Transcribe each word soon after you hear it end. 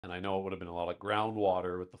And I know it would have been a lot of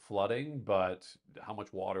groundwater with the flooding, but how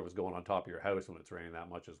much water was going on top of your house when it's raining that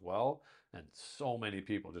much as well? And so many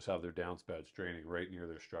people just have their downspouts draining right near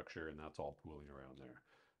their structure, and that's all pooling around there.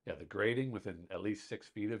 Yeah, the grading within at least 6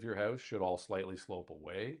 feet of your house should all slightly slope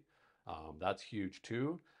away. That's huge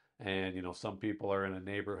too. And some people are in a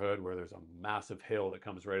neighborhood where there's a massive hill that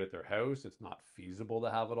comes right at their house. It's not feasible to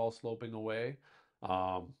have it all sloping away.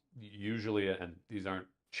 Usually, and these aren't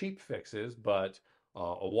cheap fixes, but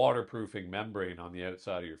a waterproofing membrane on the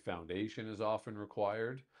outside of your foundation is often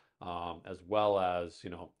required, as well as,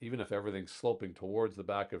 even if everything's sloping towards the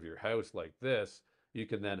back of your house like this, you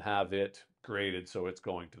can then have it graded so it's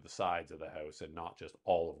going to the sides of the house and not just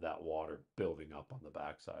all of that water building up on the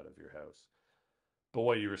backside of your house. But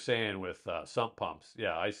what you were saying with sump pumps,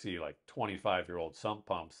 yeah, I see like 25-year-old sump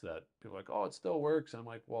pumps that people are like, oh, it still works. I'm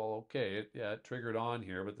like, well, okay, yeah, it triggered on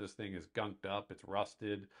here, but this thing is gunked up, it's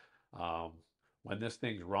rusted. Um, when this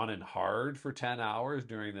thing's running hard for 10 hours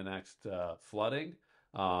during the next flooding,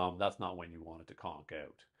 that's not when you want it to conk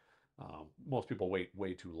out. Most people wait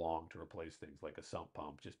way too long to replace things like a sump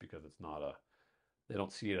pump just because it's not a they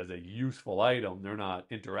don't see it as a useful item. They're not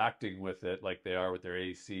interacting with it like they are with their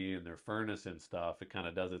AC and their furnace and stuff. It kind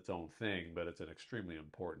of does its own thing, but it's an extremely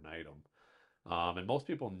important item. And most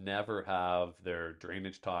people never have their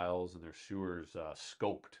drainage tiles and their sewers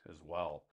scoped as well.